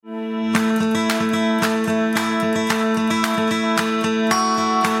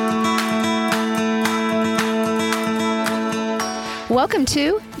Welcome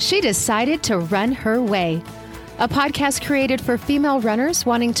to She Decided to Run Her Way, a podcast created for female runners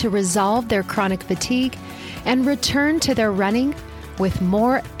wanting to resolve their chronic fatigue and return to their running with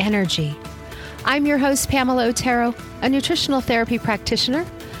more energy. I'm your host, Pamela Otero, a nutritional therapy practitioner,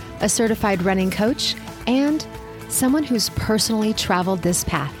 a certified running coach, and someone who's personally traveled this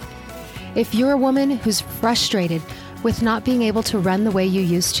path. If you're a woman who's frustrated with not being able to run the way you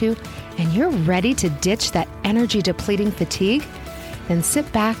used to, and you're ready to ditch that energy-depleting fatigue, then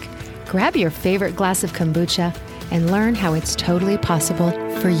sit back, grab your favorite glass of kombucha, and learn how it's totally possible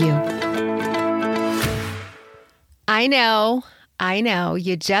for you. I know.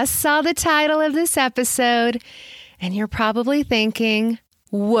 You just saw the title of this episode, and you're probably thinking,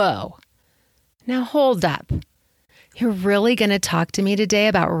 whoa, now hold up. You're really going to talk to me today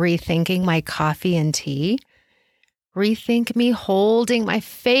about rethinking my coffee and tea? Rethink me holding my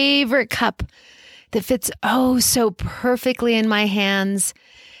favorite cup that fits oh so perfectly in my hands,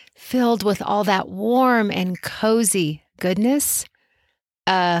 filled with all that warm and cozy goodness?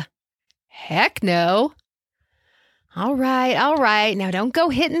 Heck no. All right. Now don't go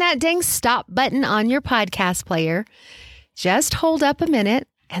hitting that dang stop button on your podcast player. Just hold up a minute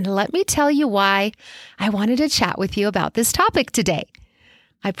and let me tell you why I wanted to chat with you about this topic today.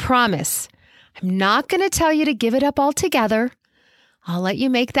 I promise I'm not going to tell you to give it up altogether. I'll let you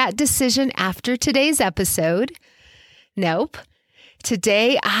make that decision after today's episode. Nope.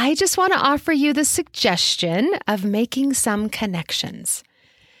 Today, I just want to offer you the suggestion of making some connections.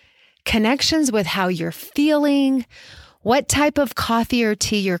 Connections with how you're feeling, what type of coffee or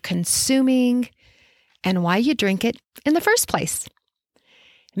tea you're consuming, and why you drink it in the first place.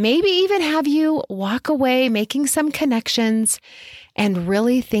 Maybe even have you walk away making some connections and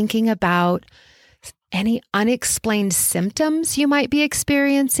really thinking about any unexplained symptoms you might be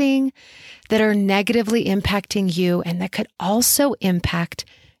experiencing that are negatively impacting you and that could also impact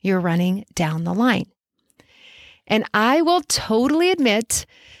your running down the line. And I will totally admit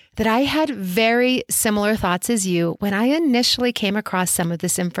that I had very similar thoughts as you when I initially came across some of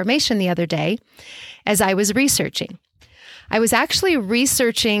this information the other day as I was researching. I was actually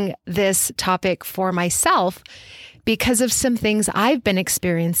researching this topic for myself because of some things I've been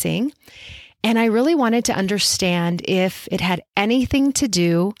experiencing, and I really wanted to understand if it had anything to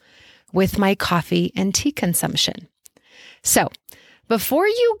do with my coffee and tea consumption. So, before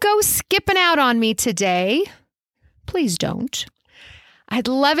you go skipping out on me today, please don't. I'd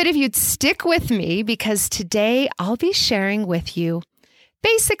love it if you'd stick with me because today I'll be sharing with you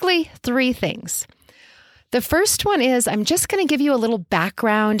basically 3 things. The first one is I'm just going to give you a little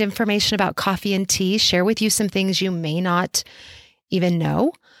background information about coffee and tea, share with you some things you may not even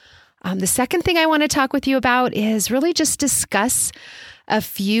know. The second thing I want to talk with you about is really just discuss a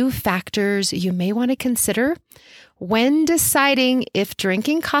few factors you may want to consider when deciding if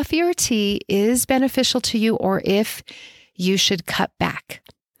drinking coffee or tea is beneficial to you or if you should cut back.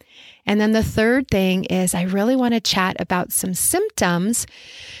 And then the third thing is I really want to chat about some symptoms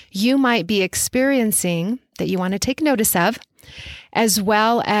you might be experiencing that you want to take notice of, as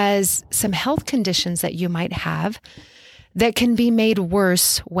well as some health conditions that you might have that can be made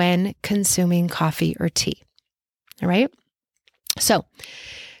worse when consuming coffee or tea. All right? So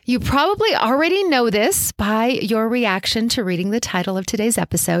you probably already know this by your reaction to reading the title of today's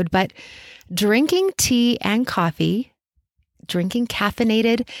episode, but drinking tea and coffee, drinking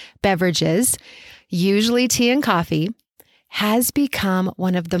caffeinated beverages, usually tea and coffee, has become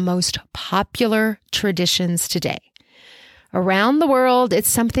one of the most popular traditions today. Around the world, it's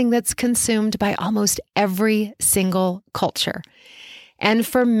something that's consumed by almost every single culture. And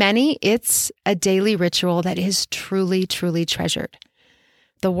for many, it's a daily ritual that is truly, truly treasured.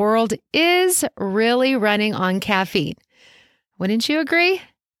 The world is really running on caffeine. Wouldn't you agree?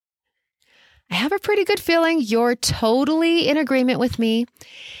 I have a pretty good feeling you're totally in agreement with me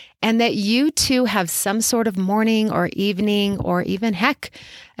and that you too have some sort of morning or evening or even heck,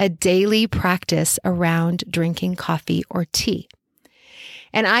 a daily practice around drinking coffee or tea.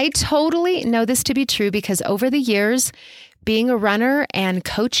 And I totally know this to be true because over the years, being a runner and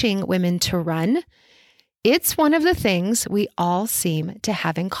coaching women to run, it's one of the things we all seem to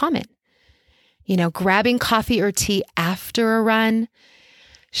have in common. You know, grabbing coffee or tea after a run,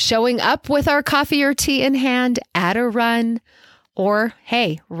 showing up with our coffee or tea in hand at a run, or,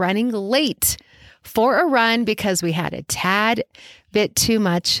 hey, running late for a run because we had a tad bit too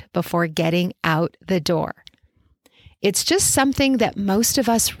much before getting out the door. It's just something that most of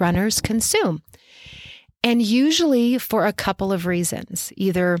us runners consume, and usually for a couple of reasons.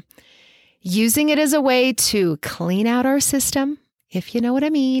 Either using it as a way to clean out our system, if you know what I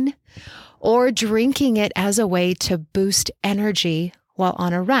mean, or drinking it as a way to boost energy while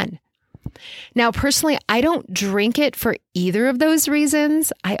on a run. Now, personally, I don't drink it for either of those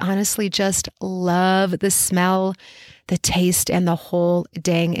reasons. I honestly just love the smell, the taste, and the whole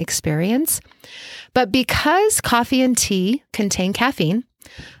dang experience. But because coffee and tea contain caffeine,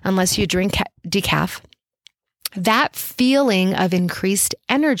 unless you drink decaf, that feeling of increased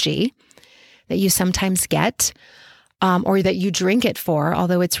energy that you sometimes get, or that you drink it for,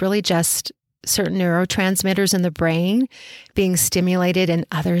 although it's really just certain neurotransmitters in the brain being stimulated and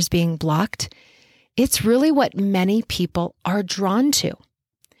others being blocked, it's really what many people are drawn to.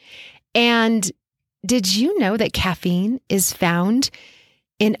 And did you know that caffeine is found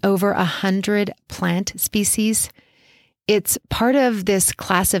in over 100 plant species? It's part of this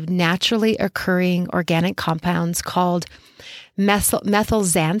class of naturally occurring organic compounds called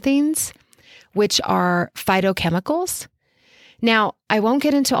methylxanthines, which are phytochemicals. Now, I won't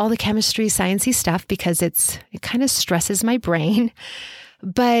get into all the chemistry, sciencey stuff because it kind of stresses my brain,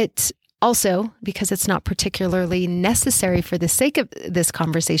 but also because it's not particularly necessary for the sake of this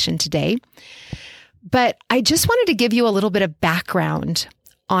conversation today. But I just wanted to give you a little bit of background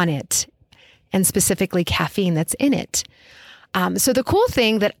on it, and specifically caffeine that's in it. So the cool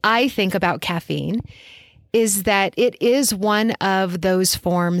thing that I think about caffeine is that it is one of those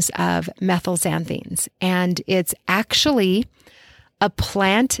forms of methylxanthines, and it's actually a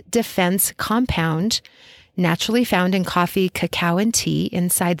plant defense compound naturally found in coffee, cacao, and tea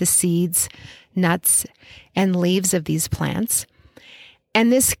inside the seeds, nuts, and leaves of these plants.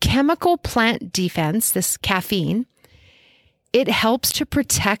 And this chemical plant defense, this caffeine, it helps to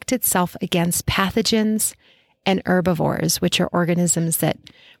protect itself against pathogens and herbivores, which are organisms that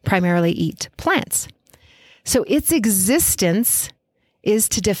primarily eat plants. So its existence is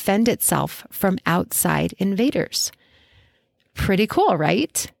to defend itself from outside invaders. Pretty cool,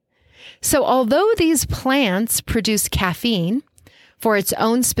 right? So although these plants produce caffeine for its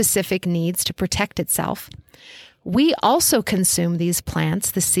own specific needs to protect itself, we also consume these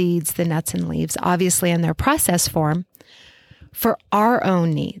plants, the seeds, the nuts, and leaves, obviously in their processed form, for our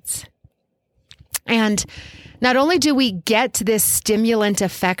own needs. And not only do we get this stimulant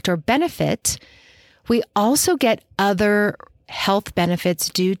effect or benefit, we also get other health benefits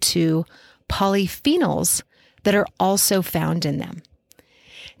due to polyphenols that are also found in them.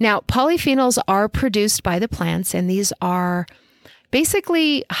 Now, polyphenols are produced by the plants, and these are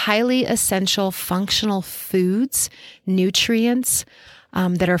basically highly essential functional foods, nutrients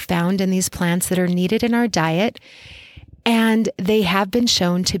that are found in these plants that are needed in our diet. And they have been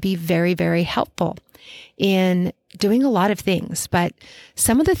shown to be very, very helpful in doing a lot of things. But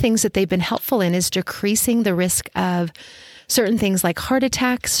some of the things that they've been helpful in is decreasing the risk of certain things like heart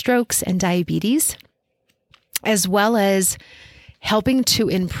attacks, strokes, and diabetes, as well as helping to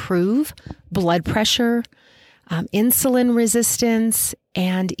improve blood pressure, insulin resistance,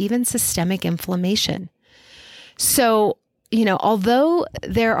 and even systemic inflammation. So, although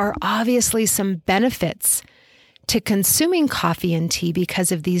there are obviously some benefits to consuming coffee and tea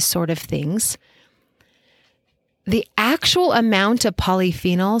because of these sort of things, the actual amount of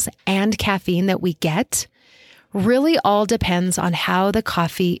polyphenols and caffeine that we get really all depends on how the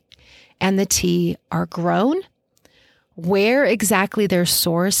coffee and the tea are grown, where exactly they're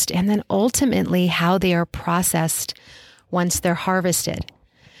sourced, and then ultimately how they are processed once they're harvested.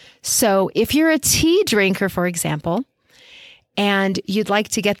 So if you're a tea drinker, for example, and you'd like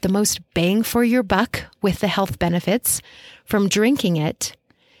to get the most bang for your buck with the health benefits from drinking it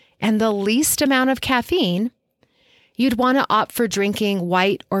and the least amount of caffeine, you'd want to opt for drinking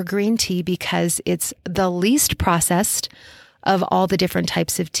white or green tea because it's the least processed of all the different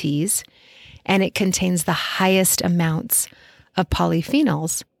types of teas, and it contains the highest amounts of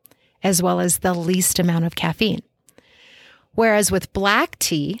polyphenols, as well as the least amount of caffeine. Whereas with black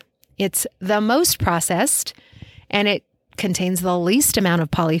tea, it's the most processed, and it contains the least amount of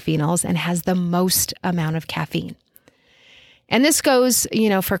polyphenols and has the most amount of caffeine. And this goes,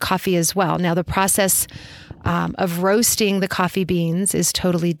 for coffee as well. Now, the process of roasting the coffee beans is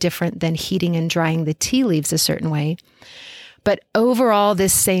totally different than heating and drying the tea leaves a certain way. But overall,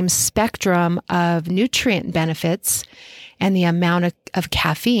 this same spectrum of nutrient benefits and the amount of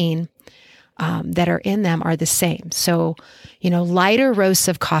caffeine that are in them are the same. So, lighter roasts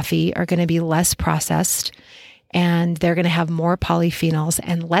of coffee are going to be less processed, and they're going to have more polyphenols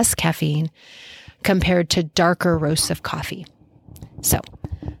and less caffeine compared to darker roasts of coffee. So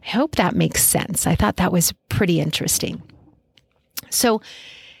I hope that makes sense. I thought that was pretty interesting. So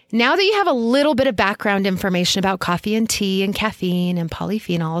now that you have a little bit of background information about coffee and tea and caffeine and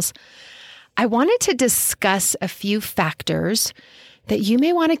polyphenols, I wanted to discuss a few factors that you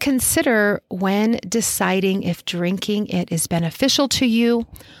may want to consider when deciding if drinking it is beneficial to you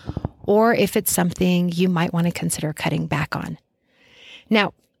or if it's something you might want to consider cutting back on.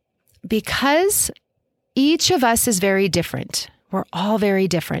 Now, because each of us is very different, we're all very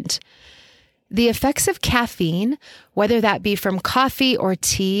different. The effects of caffeine, whether that be from coffee or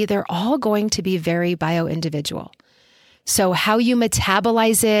tea, they're all going to be very bio-individual. So how you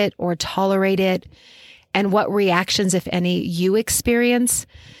metabolize it or tolerate it and what reactions, if any, you experience,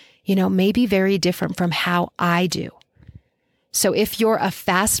 may be very different from how I do. So if you're a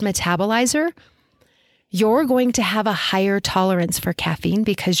fast metabolizer, you're going to have a higher tolerance for caffeine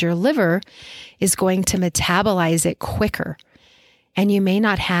because your liver is going to metabolize it quicker. And you may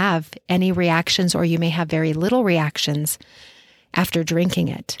not have any reactions, or you may have very little reactions after drinking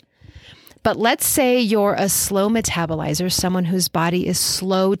it. But let's say you're a slow metabolizer, someone whose body is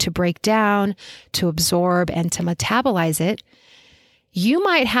slow to break down, to absorb, and to metabolize it. You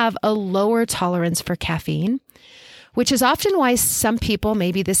might have a lower tolerance for caffeine, which is often why some people,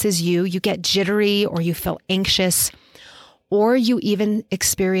 maybe this is you get jittery or you feel anxious, or you even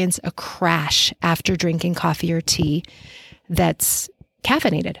experience a crash after drinking coffee or tea that's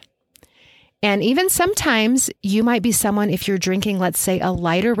caffeinated. And even sometimes you might be someone, if you're drinking, let's say, a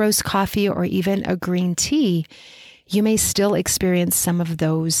lighter roast coffee or even a green tea, you may still experience some of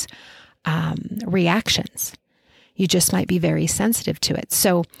those reactions. You just might be very sensitive to it.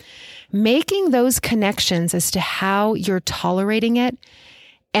 So making those connections as to how you're tolerating it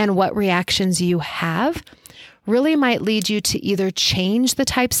and what reactions you have really might lead you to either change the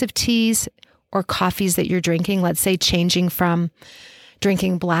types of teas or coffees that you're drinking. Let's say changing from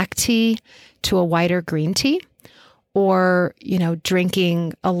drinking black tea to a whiter green tea, or,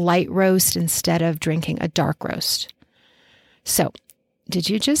 drinking a light roast instead of drinking a dark roast. So, did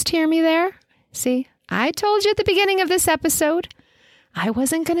you just hear me there? See, I told you at the beginning of this episode, I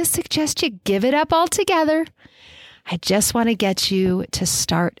wasn't going to suggest you give it up altogether. I just want to get you to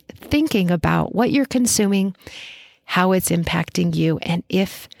start thinking about what you're consuming, how it's impacting you, and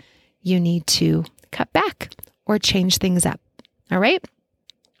if you need to cut back or change things up. All right.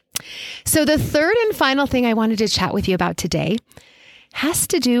 So the third and final thing I wanted to chat with you about today has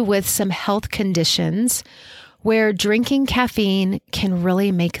to do with some health conditions where drinking caffeine can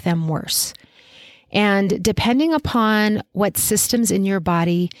really make them worse. And depending upon what systems in your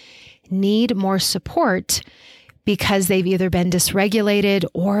body need more support because they've either been dysregulated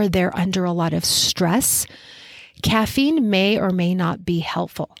or they're under a lot of stress, caffeine may or may not be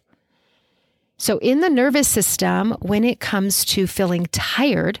helpful. So in the nervous system, when it comes to feeling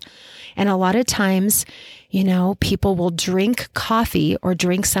tired, and a lot of times, people will drink coffee or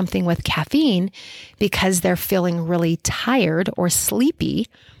drink something with caffeine because they're feeling really tired or sleepy.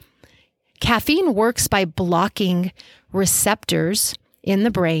 Caffeine works by blocking receptors in the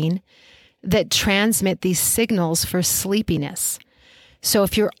brain that transmit these signals for sleepiness. So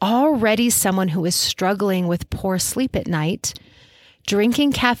if you're already someone who is struggling with poor sleep at night,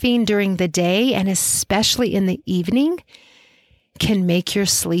 drinking caffeine during the day, and especially in the evening, can make your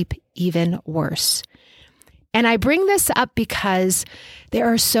sleep even worse. And I bring this up because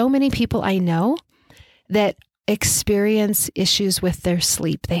there are so many people I know that experience issues with their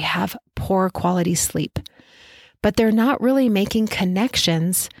sleep. They have poor quality sleep, but they're not really making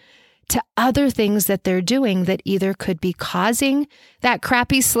connections to other things that they're doing that either could be causing that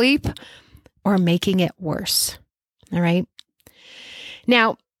crappy sleep or making it worse. All right.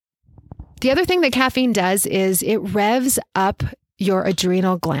 Now, the other thing that caffeine does is it revs up your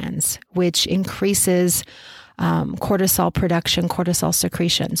adrenal glands, which increases cortisol production, cortisol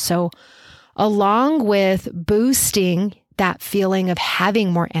secretion. So along with boosting that feeling of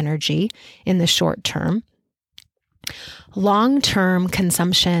having more energy in the short term, long-term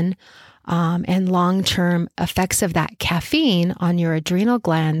consumption and long-term effects of that caffeine on your adrenal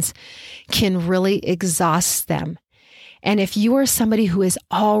glands can really exhaust them. And if you are somebody who is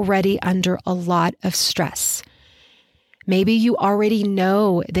already under a lot of stress, maybe you already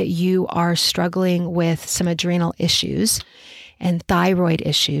know that you are struggling with some adrenal issues and thyroid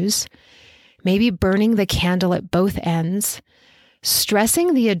issues, maybe burning the candle at both ends,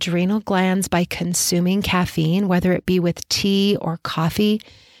 stressing the adrenal glands by consuming caffeine, whether it be with tea or coffee,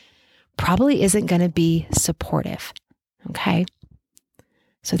 probably isn't going to be supportive. Okay.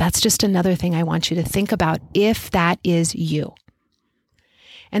 So that's just another thing I want you to think about if that is you.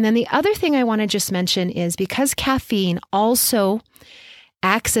 And then the other thing I want to just mention is because caffeine also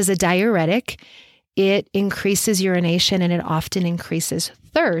acts as a diuretic, it increases urination and it often increases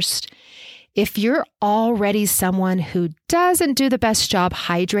thirst. If you're already someone who doesn't do the best job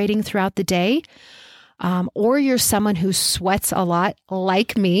hydrating throughout the day, or you're someone who sweats a lot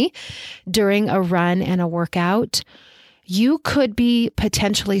like me during a run and a workout, you could be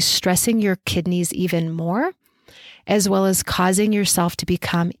potentially stressing your kidneys even more, as well as causing yourself to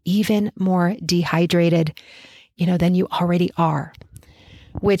become even more dehydrated, than you already are,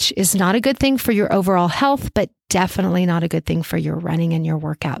 which is not a good thing for your overall health, but definitely not a good thing for your running and your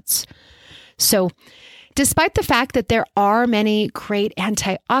workouts. So despite the fact that there are many great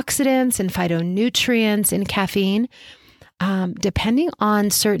antioxidants and phytonutrients in caffeine, depending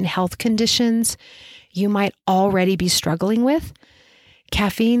on certain health conditions you might already be struggling with,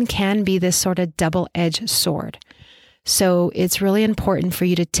 caffeine can be this sort of double-edged sword. So it's really important for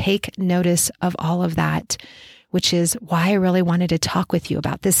you to take notice of all of that, which is why I really wanted to talk with you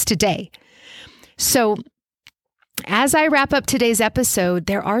about this today. So as I wrap up today's episode,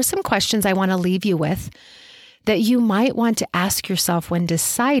 there are some questions I want to leave you with that you might want to ask yourself when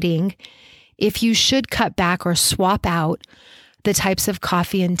deciding if you should cut back or swap out the types of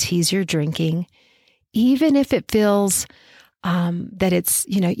coffee and teas you're drinking, even if it feels that it's,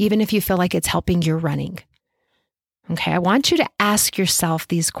 even if you feel like it's helping your running. Okay, I want you to ask yourself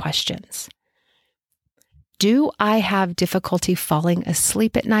these questions. Do I have difficulty falling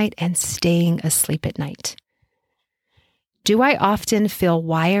asleep at night and staying asleep at night? Do I often feel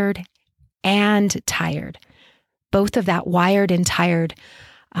wired and tired? Both of that, wired and tired,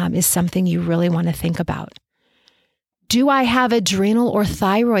 is something you really want to think about. Do I have adrenal or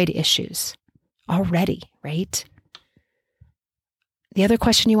thyroid issues already, right? The other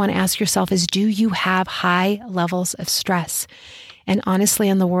question you want to ask yourself is, do you have high levels of stress? And honestly,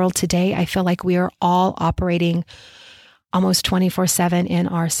 in the world today, I feel like we are all operating almost 24/7 in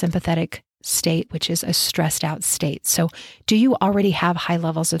our sympathetic state, which is a stressed out state. So do you already have high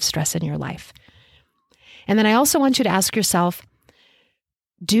levels of stress in your life? And then I also want you to ask yourself,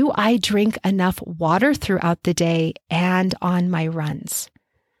 do I drink enough water throughout the day and on my runs?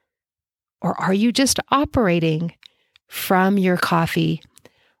 Or are you just operating from your coffee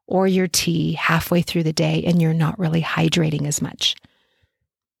or your tea halfway through the day and you're not really hydrating as much?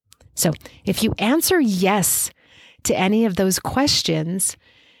 So if you answer yes to any of those questions,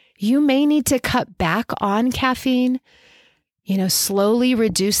 you may need to cut back on caffeine, slowly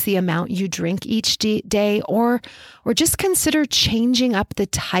reduce the amount you drink each day, or just consider changing up the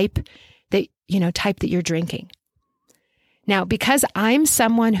type that you're drinking. Now, because I'm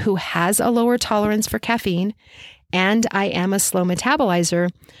someone who has a lower tolerance for caffeine and I am a slow metabolizer,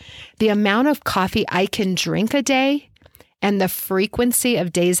 the amount of coffee I can drink a day and the frequency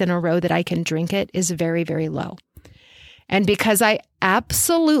of days in a row that I can drink it is very, very low. And because I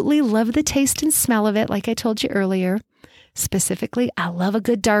absolutely love the taste and smell of it, like I told you earlier, specifically, I love a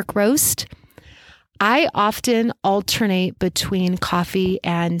good dark roast, I often alternate between coffee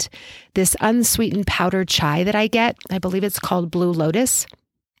and this unsweetened powdered chai that I get. I believe it's called Blue Lotus.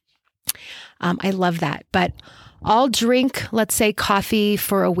 I love that. But I'll drink, let's say, coffee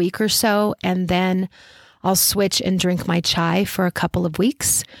for a week or so, and then I'll switch and drink my chai for a couple of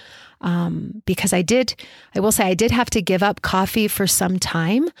weeks. Because I will say I did have to give up coffee for some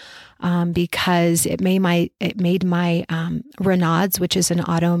time, because it made my Raynaud's, which is an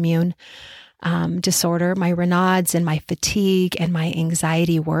autoimmune disorder, my Raynaud's and my fatigue and my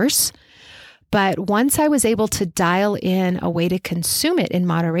anxiety worse. But once I was able to dial in a way to consume it in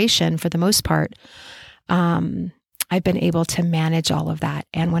moderation, for the most part, I've been able to manage all of that.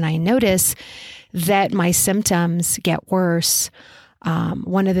 And when I notice that my symptoms get worse,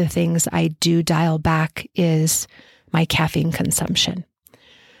 one of the things I do dial back is my caffeine consumption.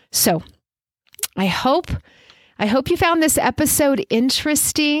 So I hope you found this episode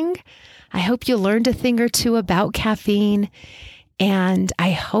interesting. I hope you learned a thing or two about caffeine, and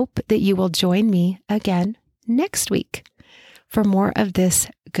I hope that you will join me again next week for more of this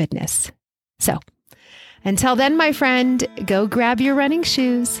goodness. So until then, my friend, go grab your running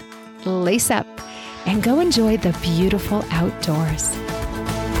shoes, lace up, and go enjoy the beautiful outdoors.